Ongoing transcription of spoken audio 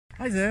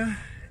Hi there,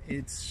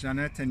 it's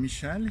Jeanette and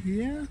Michel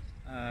here.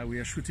 We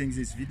are shooting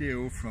this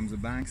video from the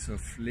banks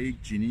of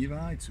Lake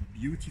Geneva. It's a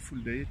beautiful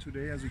day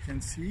today, as you can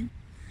see.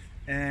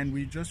 And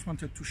we just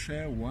wanted to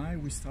share why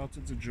we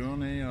started the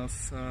journey of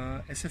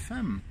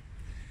SFM.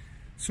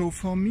 So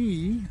for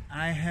me,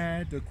 I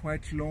had a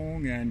quite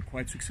long and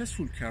quite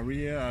successful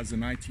career as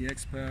an IT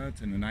expert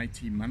and an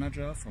IT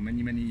manager for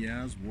many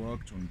years,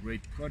 worked on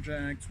great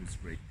projects with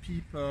great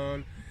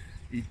people.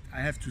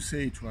 I have to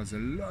say it was a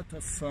lot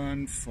of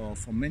fun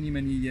for many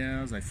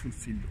years. I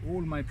fulfilled all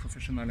my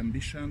professional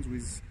ambitions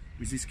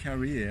with this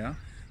career.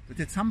 But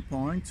at some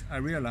point I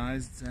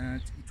realized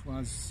that it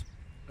was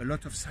a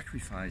lot of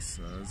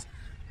sacrifices,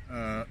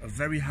 a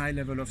very high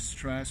level of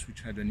stress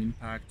which had an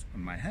impact on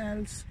my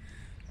health,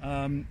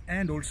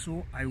 and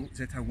also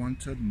that I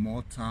wanted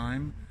more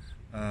time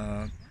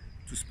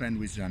to spend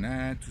with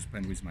Jeanette, to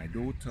spend with my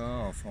daughter,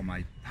 or for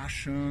my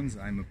passions.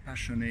 I'm a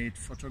passionate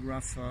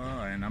photographer,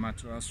 an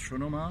amateur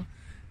astronomer,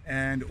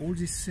 and all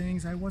these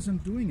things I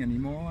wasn't doing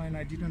anymore, and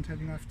I didn't have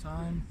enough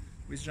time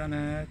with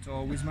Jeanette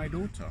or with my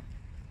daughter.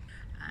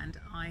 And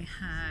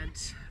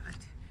I'd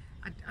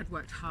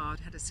worked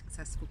hard, had a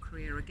successful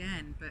career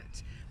again,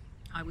 but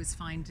I was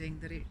finding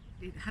that it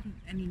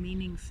hadn't any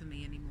meaning for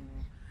me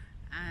anymore.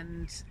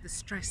 And the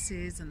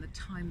stresses and the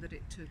time that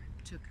it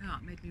took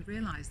up made me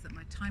realise that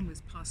my time was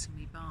passing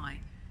me by,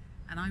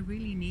 and I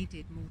really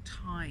needed more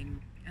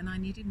time, and I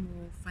needed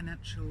more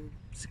financial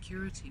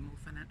security, more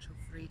financial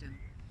freedom.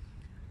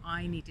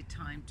 I needed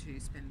time to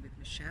spend with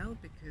Michel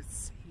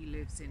because he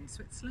lives in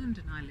Switzerland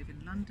and I live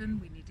in London.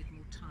 We needed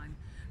more time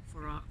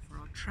for our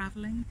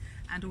travelling,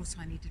 and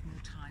also I needed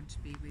more time to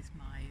be with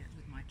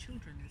my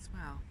children as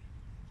well,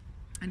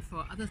 and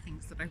for other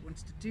things that I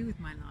wanted to do with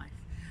my life.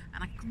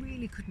 And I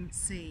really couldn't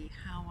see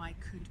how I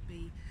could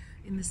be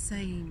in the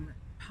same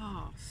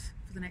path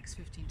for the next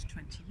 15 to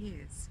 20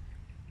 years.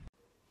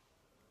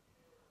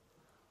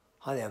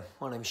 Hi there,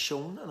 my name's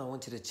Sean, and I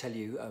wanted to tell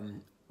you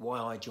why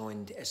I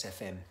joined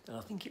SFM. And I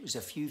think it was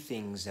a few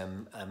things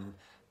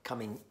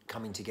coming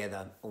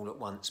together all at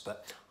once.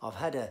 But I've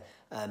had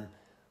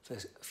for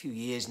a few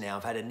years now,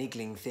 I've had a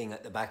niggling thing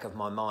at the back of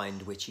my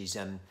mind, which is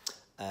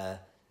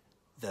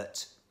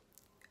that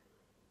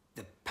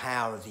the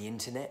power of the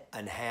internet,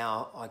 and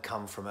how I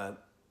come from a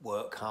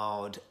work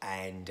hard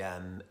and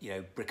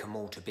brick and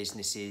mortar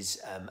businesses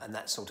and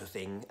that sort of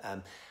thing,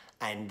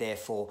 and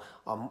therefore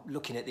I'm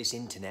looking at this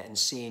internet and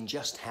seeing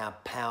just how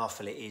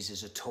powerful it is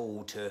as a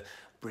tool to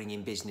bring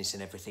in business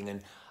and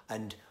everything,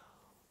 and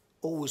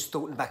always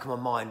thought in the back of my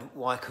mind,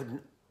 why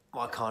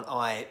can't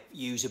I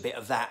use a bit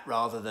of that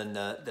rather than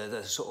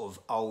the sort of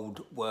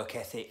old work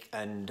ethic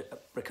and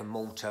brick and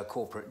mortar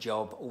corporate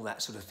job, all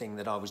that sort of thing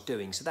that I was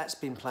doing. So that's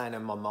been playing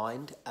on my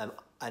mind, and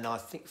I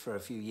think for a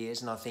few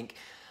years, and I think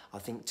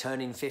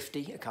turning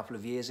 50 a couple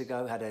of years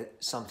ago had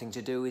something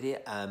to do with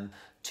it.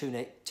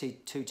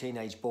 Two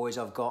teenage boys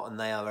I've got, and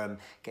they are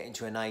getting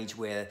to an age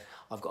where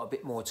I've got a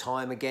bit more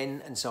time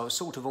again, and so I was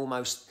sort of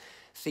almost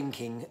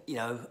thinking,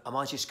 am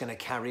I just going to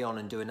carry on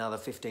and do another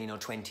 15 or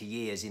 20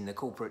 years in the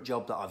corporate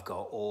job that I've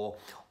got, or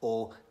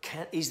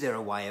is there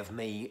a way of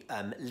me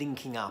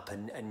linking up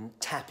and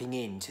tapping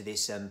into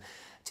this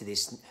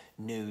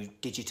new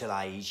digital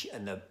age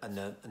and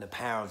the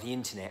power of the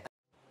internet?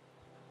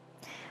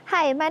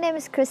 Hi, my name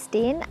is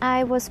Christine.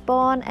 I was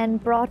born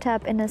and brought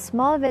up in a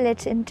small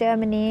village in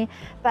Germany,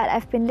 but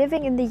I've been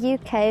living in the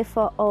UK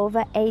for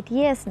over 8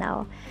 years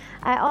now.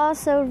 I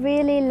also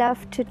really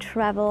love to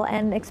travel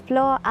and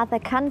explore other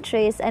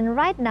countries, and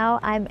right now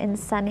I'm in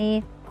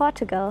sunny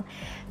Portugal.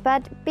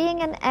 But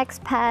being an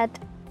expat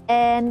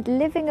and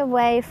living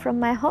away from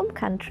my home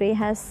country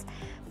has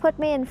put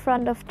me in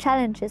front of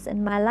challenges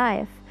in my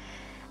life.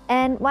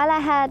 And while I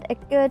had a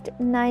good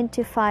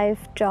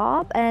 9-to-5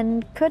 job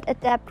and could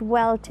adapt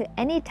well to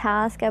any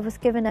task I was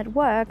given at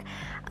work,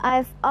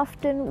 I've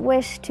often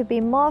wished to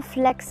be more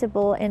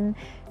flexible in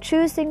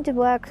choosing to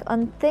work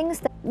on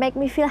things that make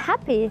me feel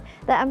happy,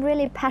 that I'm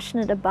really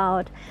passionate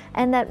about,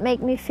 and that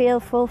make me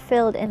feel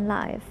fulfilled in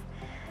life.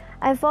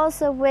 I've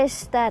also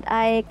wished that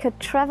I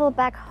could travel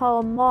back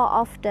home more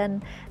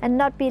often and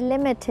not be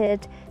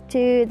limited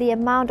to the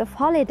amount of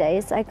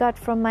holidays I got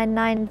from my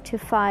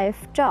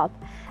 9-to-5 job.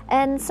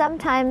 And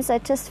sometimes I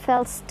just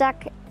felt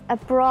stuck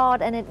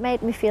abroad, and it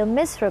made me feel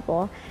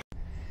miserable.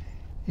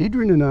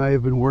 Adrian and I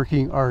have been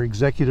working our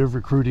executive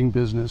recruiting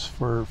business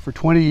for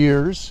 20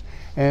 years,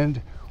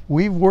 and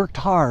we've worked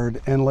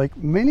hard, and like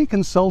many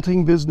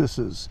consulting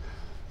businesses,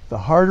 the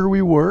harder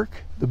we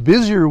work, the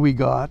busier we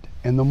got,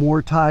 and the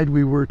more tied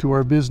we were to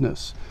our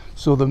business.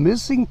 So the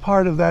missing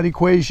part of that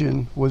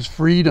equation was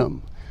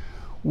freedom.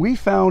 We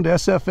found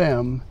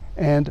SFM,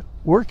 and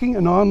working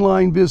an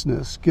online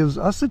business gives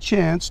us a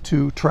chance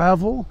to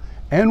travel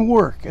and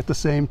work at the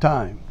same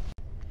time.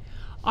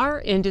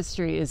 Our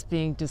industry is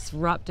being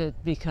disrupted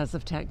because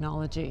of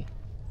technology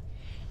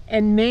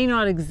and may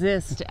not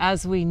exist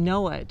as we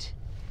know it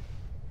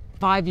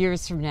 5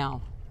 years from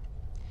now.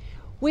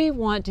 We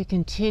want to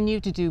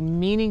continue to do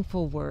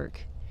meaningful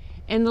work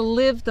and to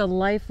live the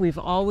life we've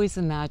always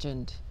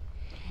imagined.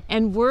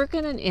 and work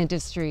in an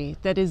industry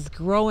that is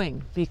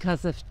growing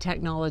because of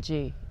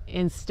technology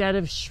instead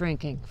of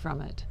shrinking from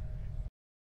it.